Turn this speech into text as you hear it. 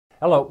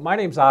Hello, my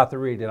name's Arthur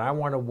Reed, and I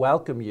want to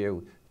welcome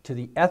you to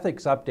the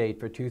Ethics Update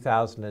for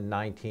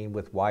 2019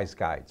 with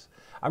WiseGuides.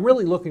 I'm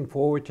really looking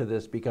forward to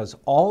this because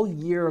all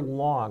year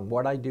long,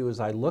 what I do is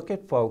I look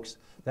at folks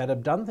that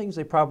have done things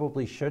they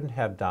probably shouldn't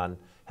have done,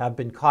 have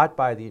been caught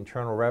by the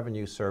Internal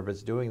Revenue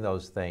Service doing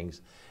those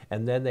things,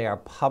 and then they are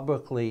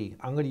publicly,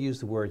 I'm going to use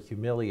the word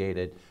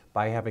humiliated,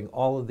 by having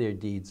all of their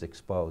deeds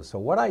exposed. So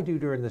what I do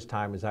during this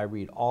time is I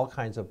read all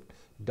kinds of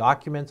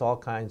documents, all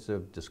kinds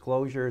of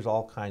disclosures,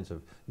 all kinds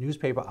of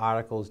newspaper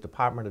articles,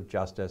 Department of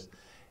Justice,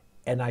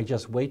 and I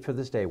just wait for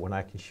this day when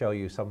I can show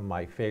you some of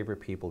my favorite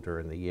people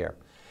during the year.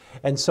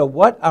 And so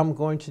what I'm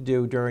going to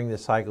do during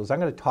this cycle is I'm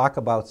going to talk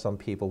about some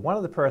people. One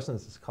of the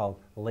persons is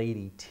called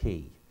Lady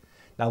T.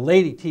 Now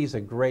Lady T is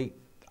a great,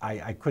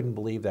 I couldn't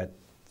believe that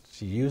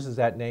she uses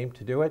that name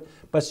to do it,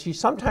 but she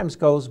sometimes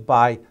goes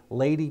by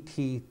Lady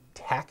T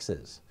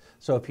Taxes.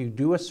 So if you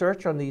do a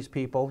search on these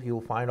people,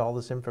 you'll find all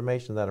this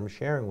information that I'm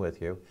sharing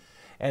with you.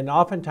 And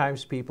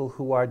oftentimes people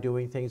who are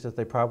doing things that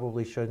they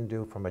probably shouldn't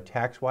do from a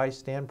tax-wise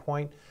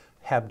standpoint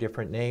have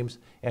different names.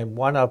 And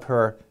one of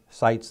her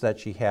sites that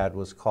she had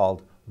was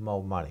called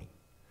Mo Money.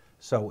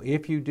 So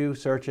if you do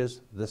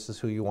searches, this is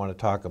who you want to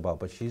talk about.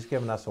 But she's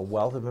given us a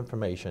wealth of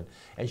information.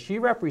 And she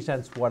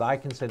represents what I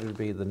consider to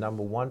be the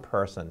 #1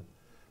 person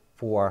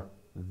for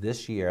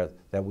this year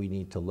that we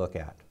need to look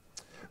at.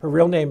 Her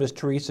real name is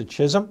Teresa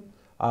Chisholm.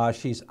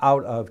 She's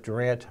out of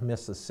Durant,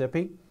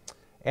 Mississippi.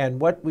 And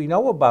what we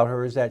know about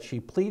her is that she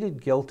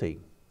pleaded guilty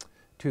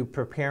to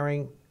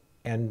preparing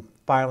and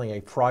filing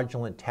a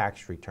fraudulent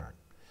tax return.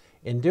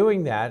 In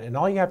doing that, and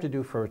all you have to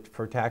do for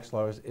tax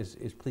lawyers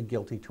is plead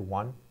guilty to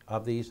one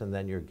of these, and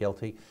then you're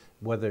guilty,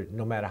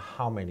 no matter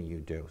how many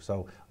you do.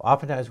 So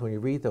oftentimes when you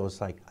read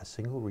those, like a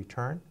single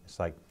return, it's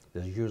like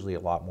there's usually a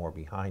lot more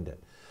behind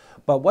it.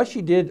 But what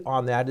she did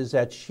on that is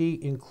that she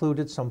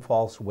included some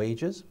false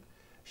wages.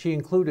 She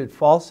included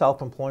false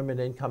self-employment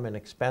income and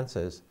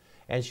expenses,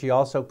 and she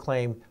also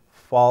claimed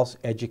false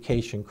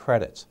education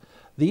credits.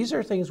 These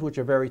are things which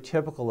are very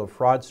typical of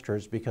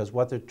fraudsters because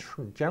what they're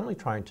generally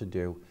trying to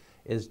do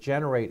is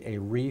generate a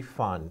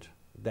refund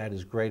that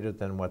is greater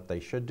than what they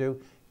should do.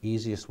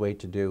 Easiest way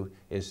to do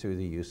is through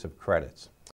the use of credits.